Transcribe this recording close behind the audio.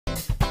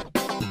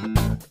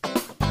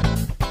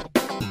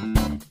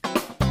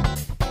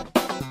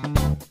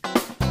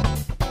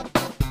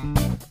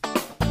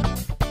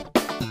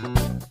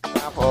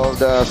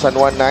the San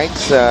Juan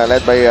Knights,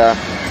 led by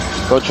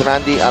Coach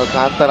Randy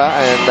Alcantara,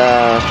 and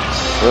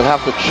we'll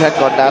have to check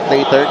on that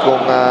later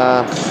kung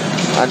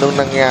anong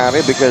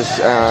nangyari, because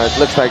it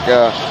looks like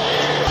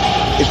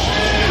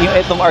yung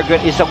itong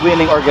is a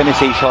winning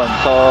organization,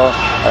 so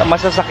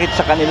masasakit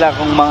sa kanila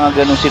kung mga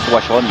ganong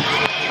sitwasyon.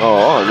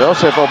 Oo,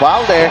 Joseph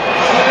Obalde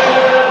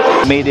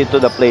made it to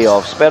the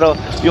playoffs, pero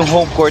yung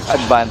home court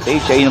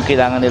advantage ay yung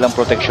kailangan nilang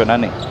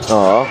proteksyonan eh.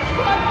 Oo.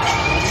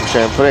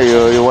 Siyempre,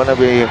 you wanna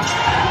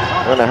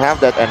have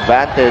that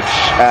advantage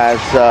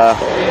as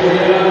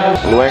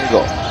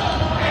Luengo.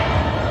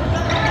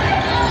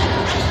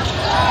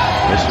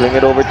 They swing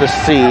it over to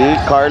C.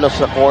 Carlos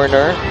sa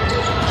corner.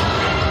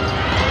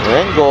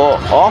 Luengo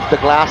off the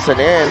glass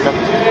and in.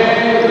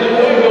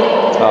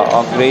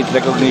 Great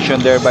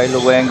recognition there by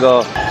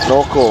Luengo.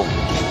 Noko.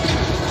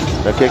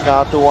 The kick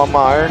out to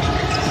Wamar.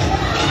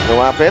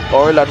 Lumapit.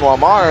 Orlan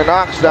Wamar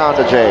knocks down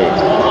the J.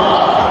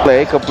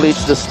 Play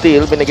completes the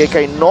steal. Binigay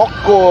kay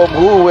Noko,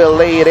 who will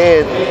lay it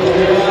in.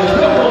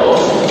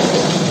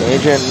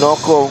 Agent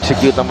Noko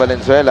execute ang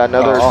Valenzuela.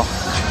 Another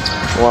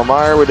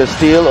Wamar with a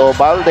steal.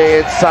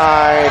 Obalde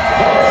inside.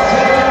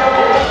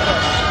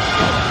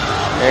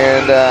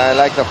 And I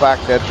like the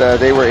fact that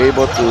they were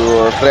able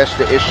to thresh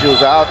the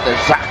issues out. And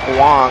Zach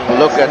Wong,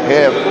 look at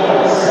him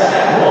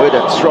with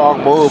a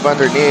strong move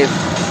underneath.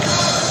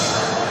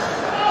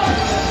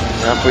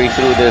 Halfway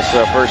through this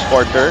first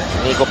quarter,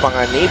 Nico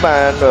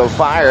Panganiban will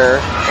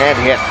fire and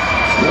hit.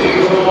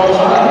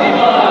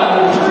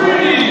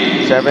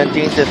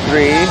 17-3.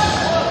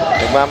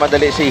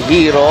 Nagmamadali si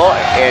Hero,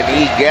 and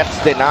he gets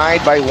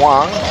denied by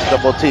Wong.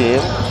 Double team.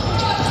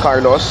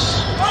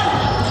 Carlos.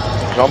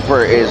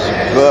 Jumper is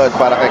good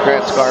para kay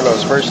Grants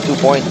Carlos. First 2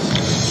 points.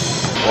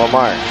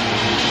 Wamar.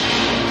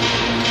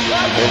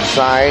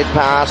 Inside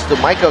pass to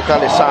Michael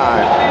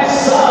Calisan.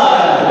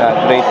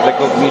 Yeah, great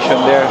recognition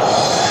there.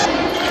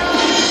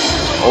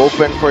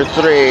 Open for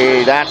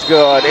 3. That's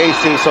good.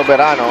 AC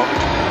Soberano.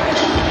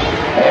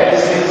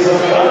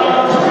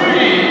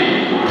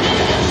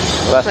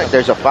 Looks like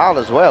there's a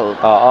foul as well.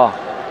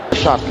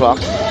 Shot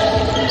clock.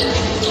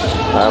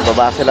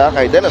 Baba sila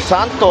kay De Los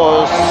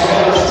Santos.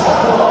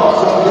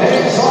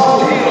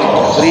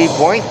 3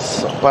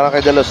 points para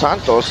kay De Los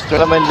Santos.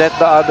 Let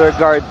the other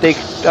guard take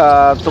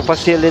to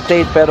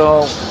facilitate,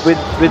 pero with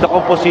the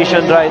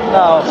composition right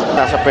now.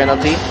 Nasa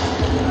penalty.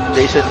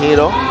 Jason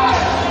Hero.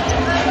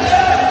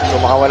 So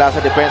makawala sa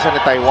depensa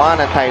ni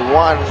Taiwan, and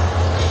Taiwan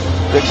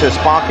picks his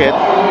pocket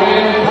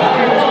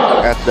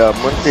at the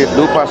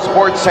Muntinlupa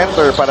Sports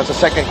Center para sa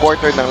second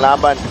quarter ng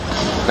laban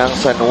ng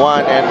San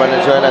Juan and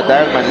Valenzuela.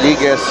 Daryl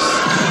Manliguez,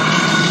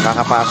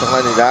 nakapasok na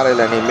ni Daryl,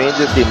 and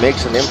immediately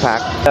makes an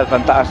impact.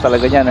 Fantaas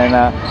talaga niyan, and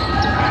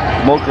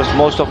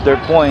most of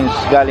their points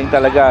galing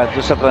talaga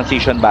to sa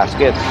transition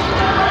basket.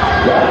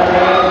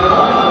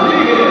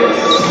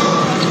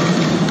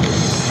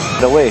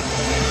 The way.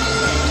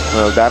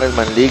 Well, Daryl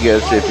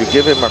Manliguez, if you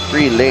give him a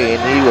free lane,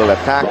 he will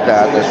attack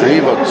that. As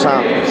Rivo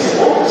Tsang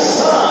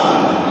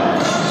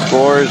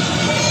scores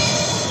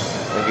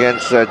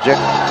against the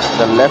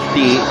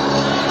lefty,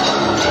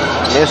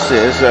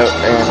 misses,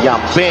 and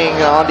Yamping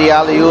on the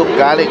alley-oop,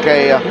 galing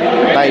kay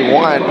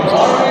Taiwan.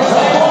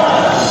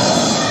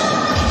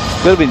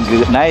 Will be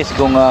nice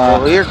kung...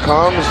 Well, here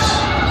comes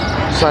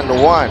San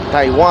Juan.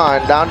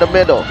 Taiwan down the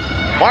middle.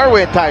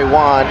 Marwin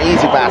Taiwan,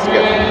 easy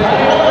basket.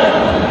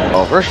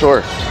 Oh, for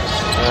sure.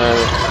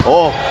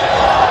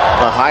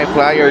 The high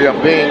flyer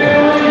Yamping.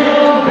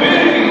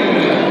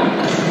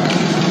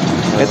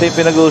 Ito yung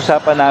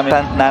pinag-uusapan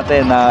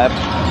natin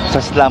sa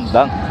slam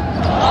dunk.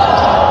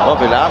 Oh,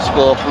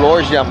 Velasco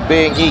floors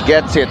Yamping. He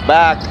gets it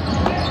back,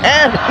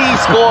 and he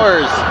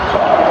scores.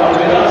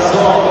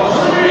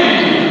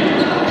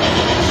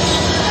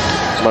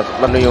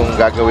 Ano yung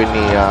gagawin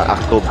ni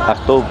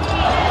Aktob?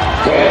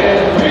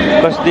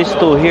 Because these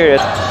two here,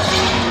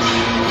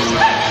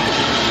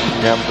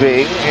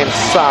 Yamping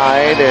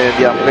inside, and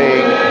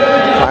Yamping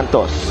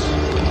Santos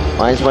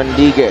finds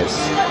Manliguez.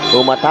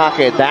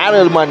 Umatake,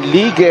 Daryl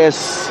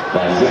Manliguez.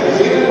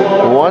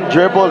 One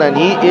dribble and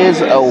he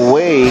is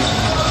away.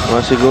 1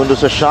 segundo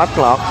sa shot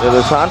clock. De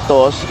Los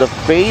Santos, the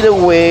fade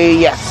away,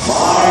 yes.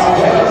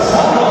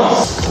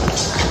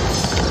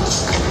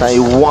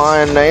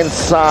 Taiwan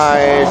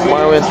inside.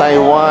 Marwin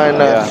Taiwan.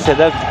 So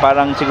that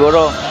parang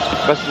siguro,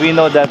 because we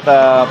know that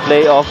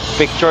playoff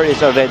picture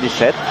is already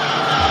set.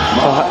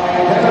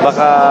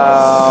 Baka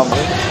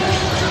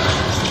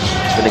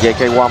binigay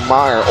kay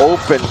Wamar.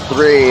 Open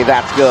 3.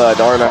 That's good.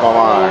 Orlan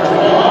Wamar.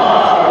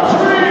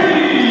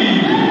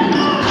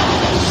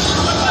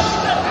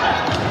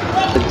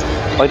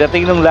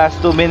 Pagdating ng last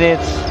 2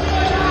 minutes,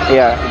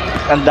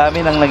 ang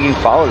dami nang naging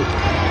foul.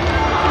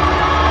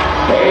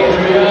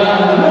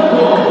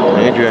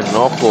 Adrian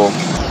Noko,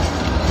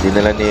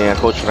 dinala ni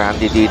Coach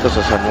Randy dito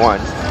sa San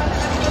Juan.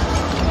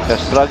 They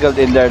struggled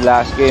in their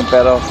last game,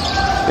 pero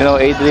you know,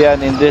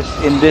 Adrian in this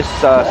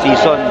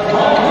season,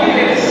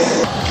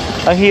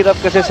 ang hirap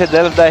kasi si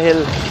Del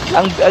dahil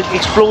ang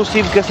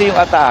explosive kasi yung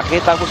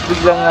atake, tapos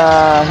biglang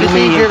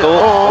humihinto.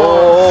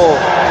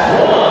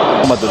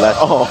 Madulas.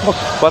 Oh.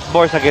 What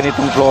more sa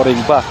ganitong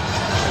flooring pa?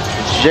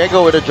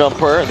 Diego with a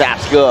jumper.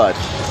 That's good.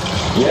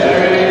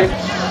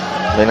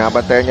 May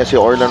nabantayan niya si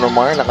Orlan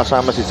Omar.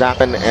 Nakasama si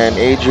Zakan and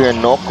Adrian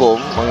Nocum.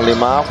 Ang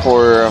lima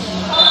for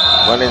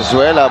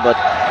Valenzuela. But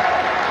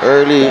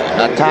early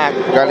attack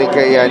galing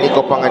kay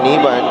Nico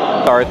Panganiban.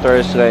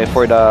 Starters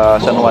for the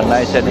San Juan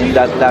Knights, and in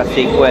that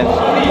sequence,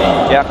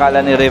 kaya akala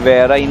ni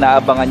Rivera,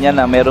 inaabangan niya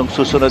na merong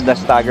susunod na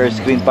stagger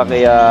screen pa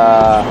kay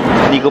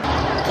Nico.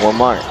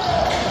 Omar.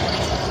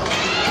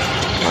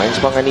 Lines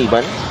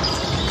Panganiban.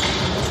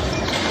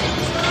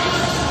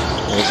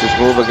 This is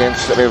move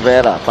against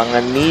Rivera.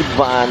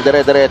 Panganiban,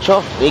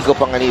 dire-diretso. Nico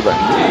Panganiban.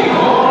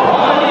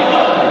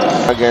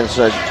 Against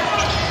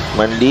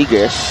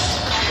Manligues.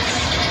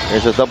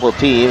 There's a double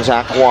team.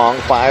 Zach Wong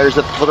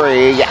fires at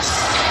 3. Yes!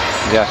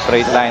 Yeah,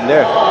 straight line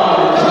there.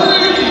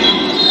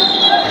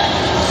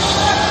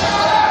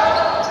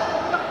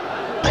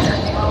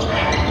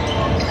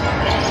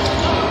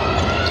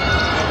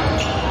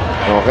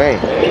 Okay.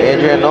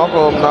 Adrian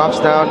Nocum knocks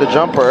down the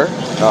jumper.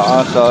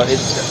 So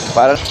it's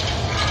para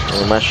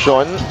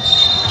Mashon.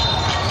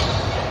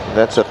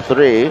 That's a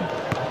 3.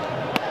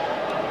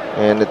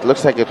 And it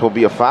looks like it will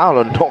be a foul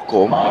on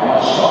Nocum.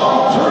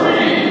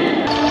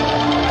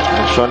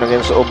 Mashon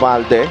against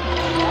Ovalde.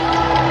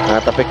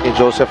 Natapik ni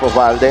Joseph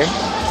Ovalde.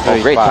 Oh,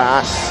 great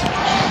pass.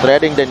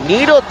 Threading the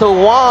needle to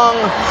Wong,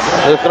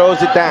 who throws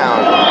it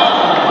down.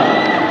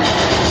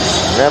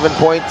 11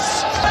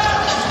 points.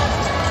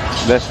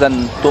 Less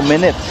than 2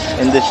 minutes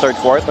in this third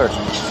quarter.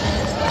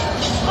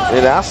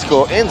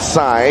 Velasco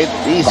inside.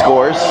 He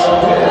scores.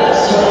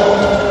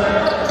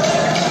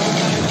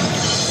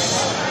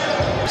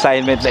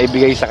 Assignment na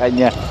ibigay sa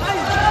kanya.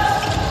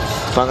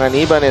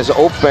 Panganiban is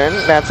open.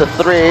 That's a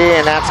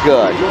 3, and that's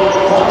good.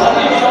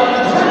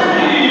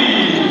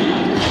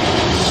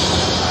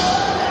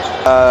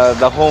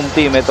 The home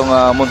team, itong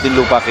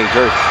Muntinlupa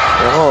Cagers.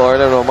 Oh,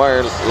 Orlan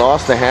Omar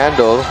lost the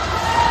handle.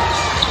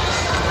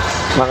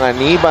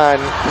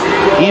 Panganiban,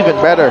 even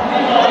better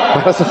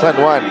para sa San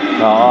Juan.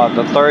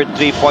 The third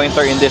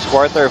 3-pointer in this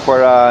quarter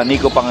for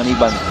Nico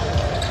Panganiban.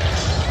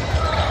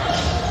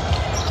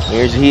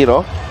 Here's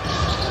Hiro.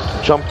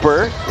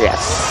 Jumper.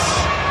 Yes.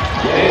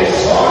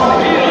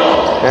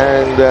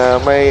 And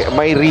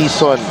may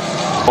reason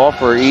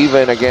offer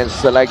even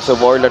against the likes of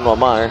Orlan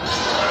Omar.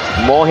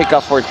 Mojica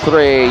for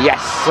 3.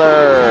 Yes,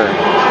 sir.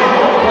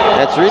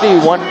 That's really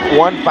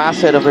one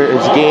facet of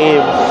his game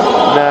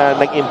na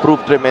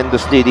nag-improve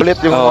tremendously. Ulit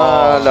yung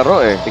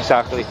laro eh.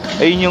 Exactly.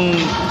 Ayun yung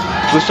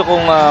gusto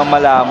kong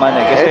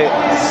malaman eh. Kasi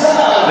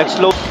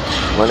nag-slow.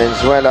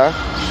 Valenzuela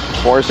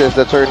forces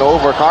the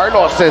turnover.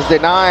 Carlos is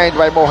denied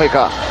by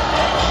Mojica.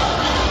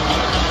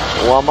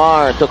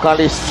 Wamar to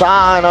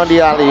Calisan on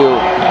the alley-oop.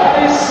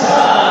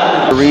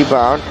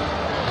 Rebound.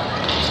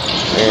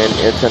 And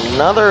it's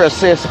another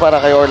assist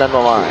para kay Orlan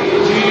Omar.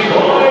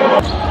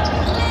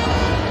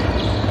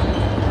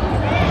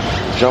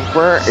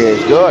 Jumper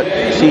is good.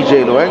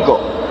 CJ Luengo.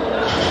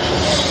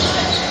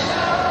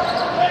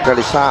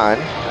 Calisan.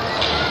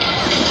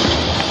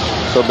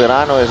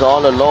 Soberano is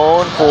all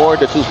alone for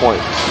the 2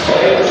 points.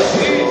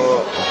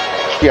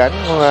 Yan,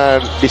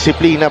 mga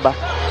disiplina ba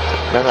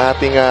ng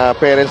ating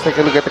parents. Take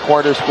a look at the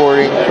quarter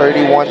scoring.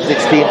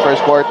 31-16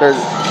 first quarter.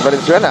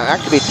 Valenzuela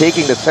actually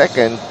taking the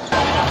second.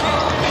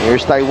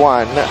 Here's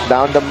Taiwan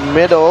down the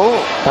middle.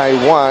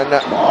 Taiwan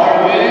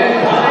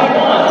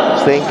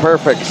staying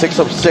perfect. 6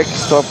 of 6,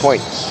 12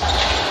 points.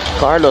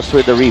 Carlos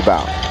with the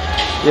rebound.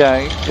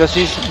 Yeah, because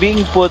he's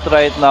being put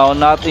right now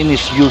not in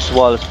his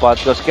usual spot,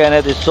 because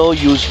Kenneth is so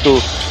used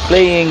to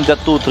playing the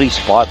 2-3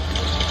 spot.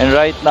 And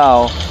right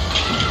now,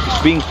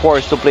 he's being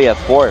forced to play at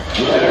 4.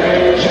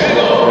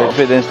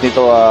 Confidence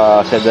nito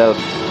Sedel.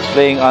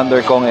 Playing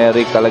under Kong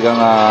Eric, talagang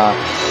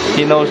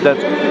he knows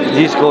that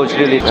this coach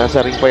really...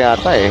 Nasa ring pa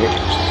yata eh.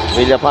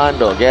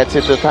 Villapando gets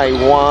it to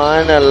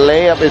Taiwan. A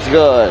layup is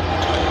good.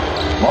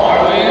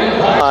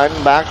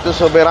 Back to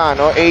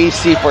Soberano.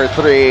 AC for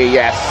 3.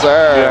 Yes,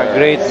 sir. Yeah,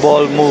 great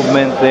ball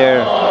movement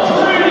there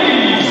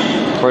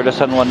for the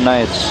San Juan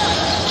Knights.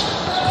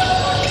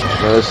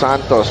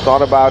 Santos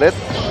thought about it.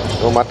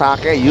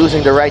 Umatake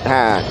using the right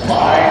hand.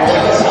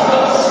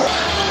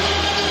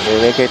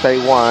 They kay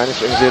Taiwan.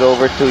 Swings it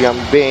over to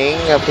Yambing.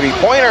 A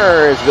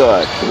 3-pointer is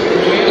good.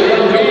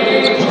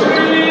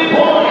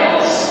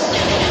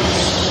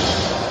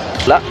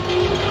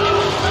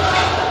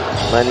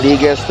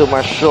 Manligues to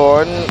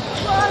Mashon.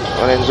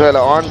 Valenzuela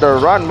on the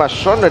run.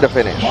 Mashon with the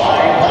finish.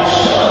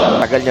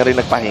 Tagal niya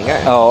rin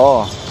nagpahinga.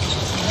 Oo.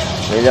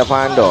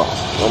 Villapando.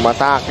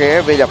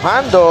 Umatake.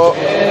 Villapando.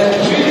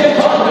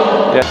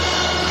 Yeah.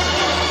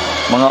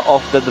 Mga off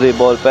the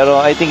dribble. Pero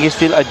I think he's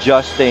still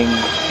adjusting.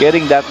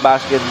 Getting that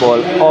basketball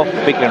off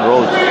pick and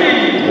roll.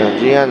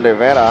 Gian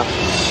Rivera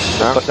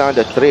knocks down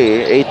the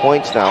 3. 8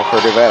 points now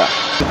for Rivera.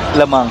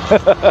 Lamang.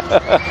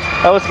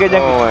 Tapos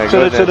kanyang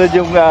sunod-sunod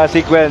yung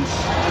sequence.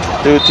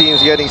 Two teams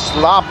getting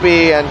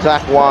sloppy, and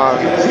Zach Wong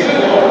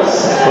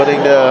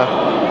putting the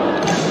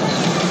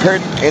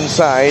hurt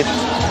inside.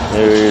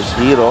 There's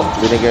Hiro.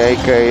 Binigay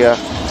kay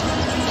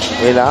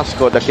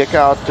Velasco, the kick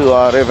out to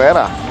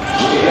Rivera.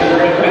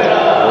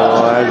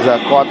 Who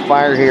has caught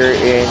fire here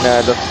in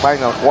the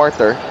final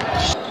quarter.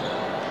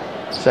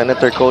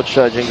 Senator Coach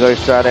Jingo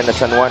Estrada and the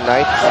San Juan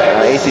Knights.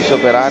 AC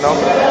Soberano.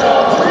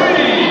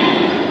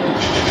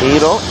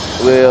 Hero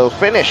will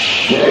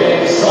finish.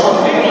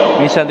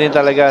 Minsan din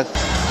talaga.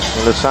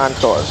 Los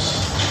Santos.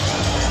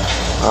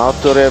 Out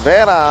to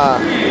Rivera.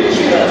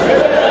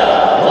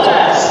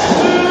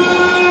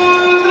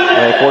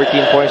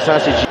 14 points na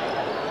si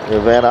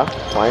Rivera.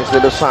 Finds the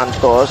Los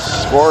Santos.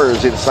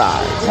 Scores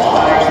inside.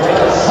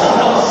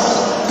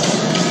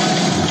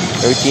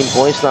 13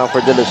 points now for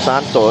the Los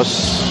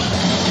Santos.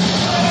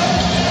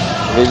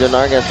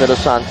 Villanar against the Los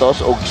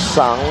Santos.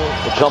 Ogsang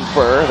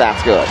jumper.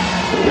 That's good.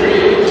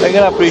 I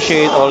can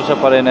appreciate also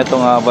pa rin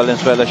itong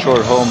Valenzuela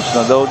Shore Homes.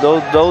 No?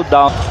 Though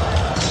down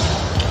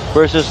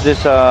versus this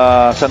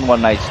San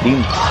Juan Knights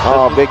team.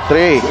 Oh, big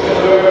three.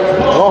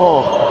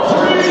 Oh.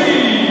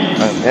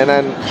 And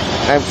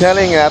I'm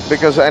telling that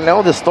because I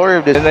know the story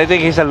of this. And I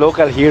think he's a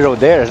local hero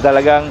there.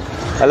 Talagang,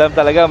 alam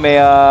talaga, may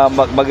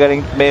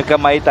magaling, may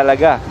kamay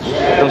talaga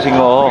itong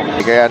Singoho.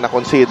 Kaya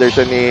na-consider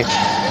siya ni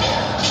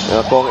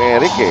Kong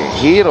Eric eh.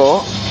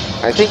 Hero,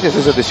 I think this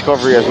is a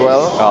discovery as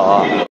well.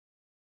 Oo.